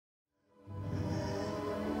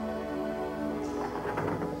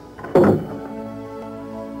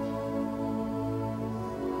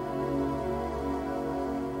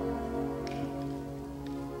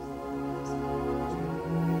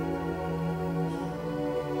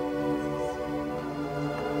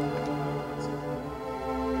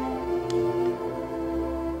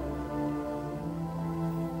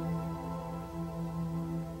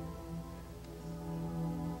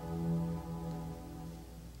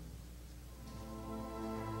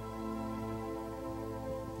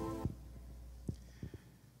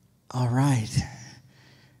All right.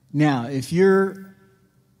 Now, if you're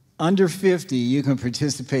under 50, you can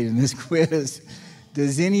participate in this quiz.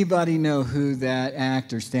 Does anybody know who that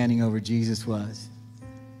actor standing over Jesus was?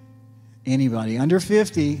 Anybody under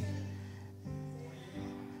 50?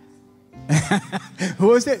 Who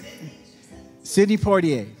was it? Sidney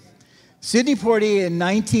Poitier. Sidney Poitier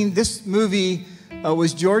in this movie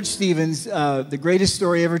was George Stevens' The Greatest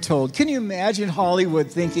Story Ever Told. Can you imagine Hollywood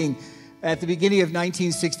thinking at the beginning of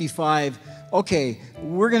 1965, okay,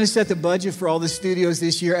 we're going to set the budget for all the studios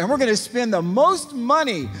this year, and we're going to spend the most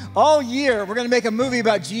money all year. We're going to make a movie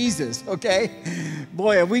about Jesus, okay?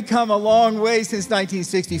 Boy, have we come a long way since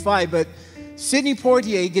 1965, but Sidney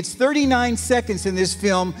Poitier gets 39 seconds in this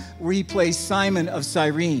film where he plays Simon of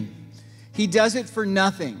Cyrene. He does it for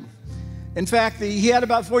nothing. In fact, he had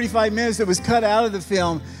about 45 minutes that was cut out of the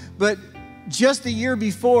film, but just a year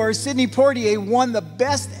before, Sidney Poitier won the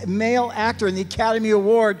Best Male Actor in the Academy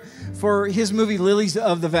Award for his movie Lilies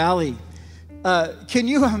of the Valley. Can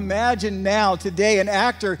you imagine now, today, an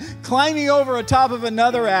actor climbing over on top of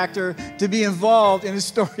another actor to be involved in a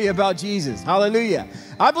story about Jesus? Hallelujah.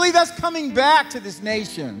 I believe that's coming back to this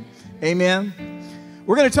nation. Amen.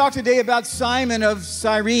 We're going to talk today about Simon of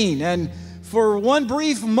Cyrene. And for one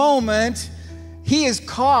brief moment, he is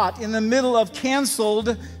caught in the middle of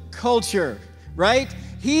canceled culture, right?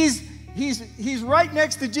 He's right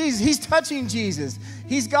next to Jesus. He's touching Jesus.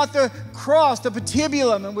 He's got the cross, the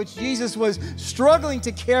patibulum, in which Jesus was struggling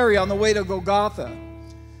to carry on the way to Golgotha.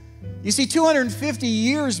 You see, 250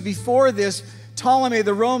 years before this, Ptolemy,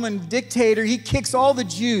 the Roman dictator, he kicks all the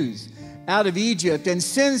Jews out of Egypt and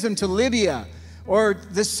sends them to Libya or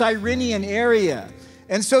the Cyrenian area.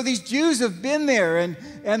 And so these Jews have been there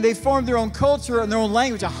and they formed their own culture and their own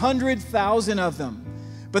language, 100,000 of them.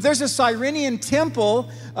 But there's a Cyrenian temple,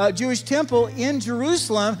 Jewish temple in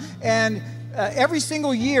Jerusalem, and every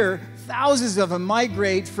single year, thousands of them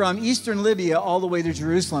migrate from eastern Libya all the way to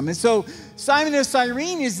Jerusalem. And so Simon of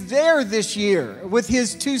Cyrene is there this year with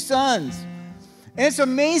his two sons. And it's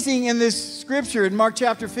amazing in this scripture in Mark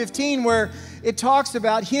chapter 15 where it talks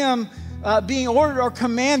about him being ordered or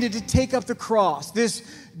commanded to take up the cross. This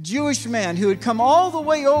Jewish man who had come all the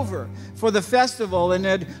way over for the festival and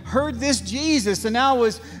had heard this Jesus and now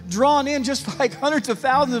was drawn in just like hundreds of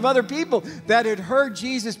thousands of other people that had heard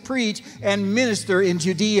Jesus preach and minister in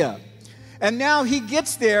Judea. And now he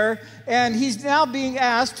gets there and he's now being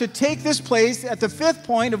asked to take this place at the fifth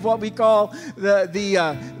point of what we call the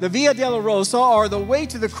Via Dolorosa, or the way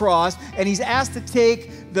to the cross, and he's asked to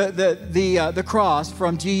take the cross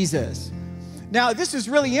from Jesus. Now, this is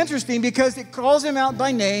really interesting because it calls him out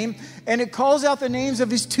by name, and it calls out the names of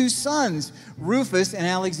his two sons, Rufus and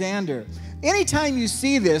Alexander. Anytime you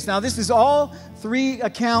see this, now this is all three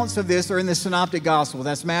accounts of this are in the Synoptic Gospel.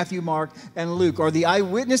 That's Matthew, Mark, and Luke, or the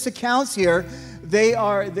eyewitness accounts here.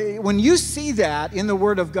 When you see that in the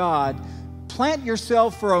Word of God, plant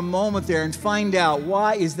yourself for a moment there and find out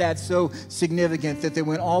why is that so significant that they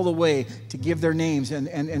went all the way to give their names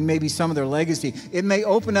and maybe some of their legacy. It may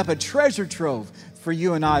open up a treasure trove for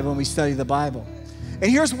you and I when we study the Bible.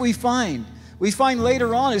 And here's what we find. We find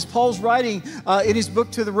later on, as Paul's writing in his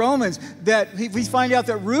book to the Romans, that we find out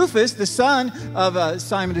that Rufus, the son of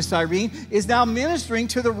Simon of Cyrene, is now ministering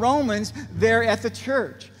to the Romans there at the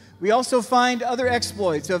church. We also find other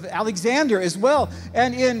exploits of Alexander as well.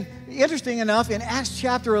 And interesting enough, in Acts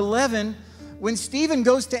chapter 11, when Stephen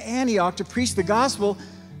goes to Antioch to preach the gospel,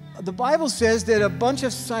 the Bible says that a bunch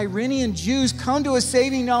of Cyrenian Jews come to a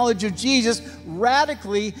saving knowledge of Jesus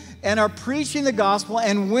radically and are preaching the gospel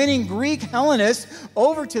and winning Greek Hellenists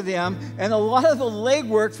over to them. And a lot of the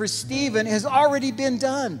legwork for Stephen has already been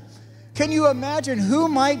done. Can you imagine who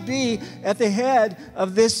might be at the head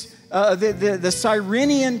of this the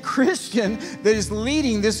Cyrenian Christian that is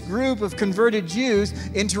leading this group of converted Jews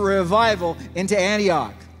into revival into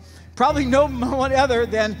Antioch? Probably no one other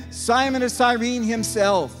than Simon of Cyrene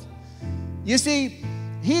himself. You see,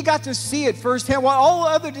 he got to see it firsthand. While all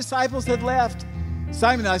other disciples had left,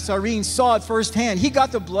 Simon of Cyrene saw it firsthand. He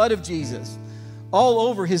got the blood of Jesus all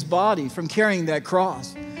over his body from carrying that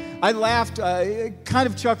cross. I laughed, kind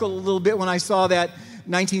of chuckled a little bit when I saw that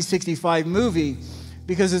 1965 movie,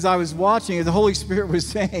 because as I was watching it, the Holy Spirit was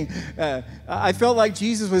saying, I felt like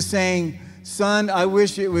Jesus was saying, son, I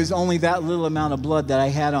wish it was only that little amount of blood that I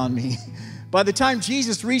had on me. By the time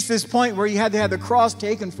Jesus reached this point where he had to have the cross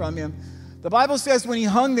taken from him, the Bible says when he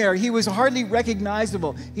hung there, he was hardly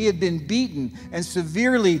recognizable. He had been beaten and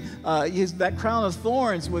severely, that crown of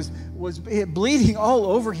thorns was bleeding all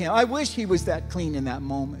over him. I wish he was that clean in that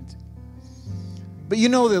moment. But you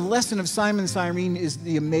know, the lesson of Simon of Cyrene is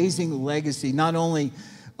the amazing legacy, not only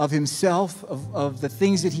of himself, of the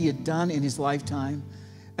things that he had done in his lifetime,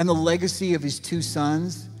 and the legacy of his two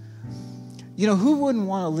sons. You know, who wouldn't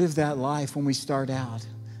want to live that life when we start out?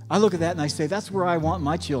 I look at that and I say, that's where I want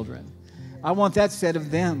my children. I want that said of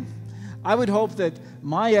them. I would hope that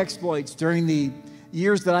my exploits during the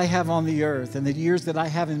years that I have on the earth and the years that I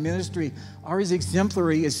have in ministry are as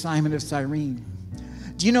exemplary as Simon of Cyrene.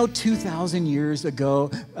 Do you know 2,000 years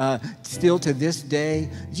ago, still to this day,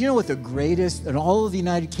 do you know what the greatest, in all of the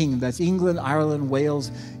United Kingdom, that's England, Ireland,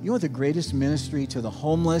 Wales, you know what the greatest ministry to the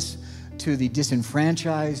homeless, to the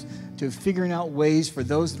disenfranchised, to figuring out ways for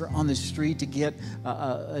those that are on the street to get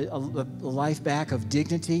a life back of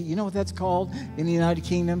dignity, you know what that's called in the United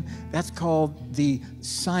Kingdom? That's called the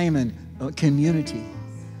Simon community.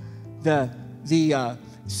 The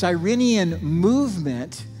Cyrenian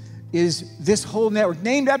movement is this whole network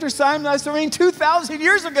named after Simon of Cyrene 2,000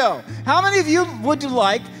 years ago. How many of you would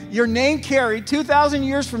like your name carried 2,000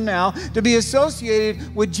 years from now to be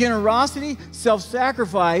associated with generosity,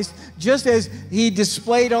 self-sacrifice, just as he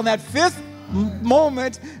displayed on that fifth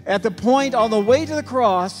moment at the point on the way to the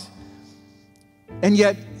cross, and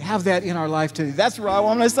yet have that in our life today? That's where I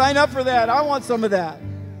want to sign up for that. I want some of that.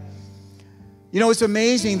 You know, it's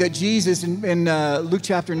amazing that Jesus, in Luke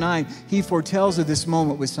chapter 9, he foretells of this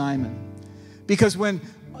moment with Simon. Because when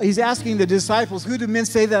he's asking the disciples, who do men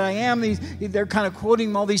say that I am? They're kind of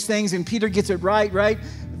quoting all these things, and Peter gets it right?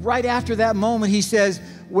 Right after that moment, he says,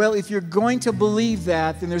 well, if you're going to believe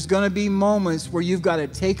that, then there's going to be moments where you've got to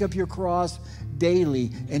take up your cross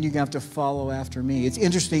daily, and you're going to have to follow after me. It's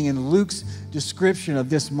interesting in Luke's description of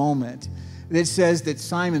this moment, it says that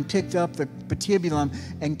Simon picked up the patibulum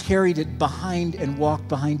and carried it behind and walked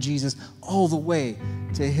behind Jesus all the way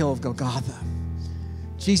to the hill of Golgotha.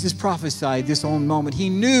 Jesus prophesied this own moment. He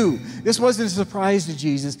knew. This wasn't a surprise to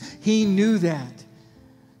Jesus. He knew that.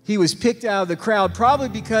 He was picked out of the crowd probably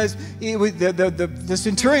because the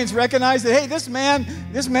centurions recognized that, hey, this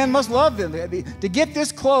man must love them. To get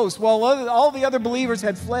this close while all the other believers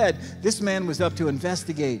had fled, this man was up to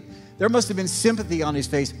investigate. There must have been sympathy on his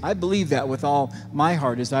face. I believe that with all my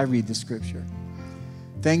heart as I read the scripture.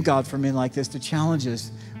 Thank God for men like this to challenge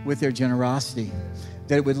us with their generosity,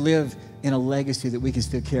 that it would live in a legacy that we can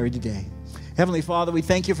still carry today. Heavenly Father, we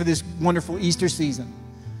thank you for this wonderful Easter season.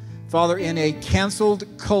 Father, in a canceled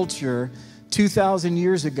culture 2,000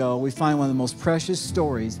 years ago, we find one of the most precious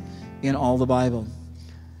stories in all the Bible.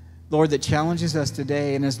 Lord, that challenges us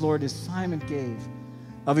today, and as Lord, as Simon gave,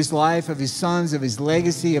 of his life, of his sons, of his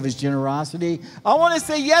legacy, of his generosity. I want to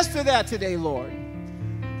say yes to that today, Lord.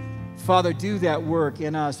 Father, do that work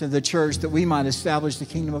in us, in the church, that we might establish the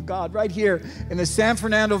kingdom of God right here in the San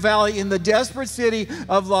Fernando Valley, in the desperate city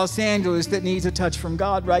of Los Angeles that needs a touch from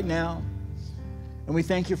God right now. And we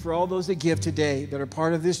thank you for all those that give today that are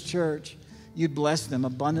part of this church. You'd bless them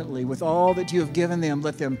abundantly with all that you have given them.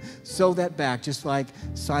 Let them sow that back, just like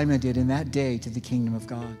Simon did in that day, to the kingdom of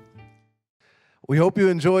God. We hope you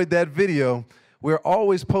enjoyed that video. We're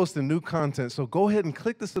always posting new content, so go ahead and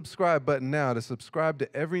click the subscribe button now to subscribe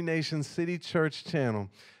to Every Nation City Church channel.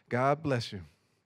 God bless you.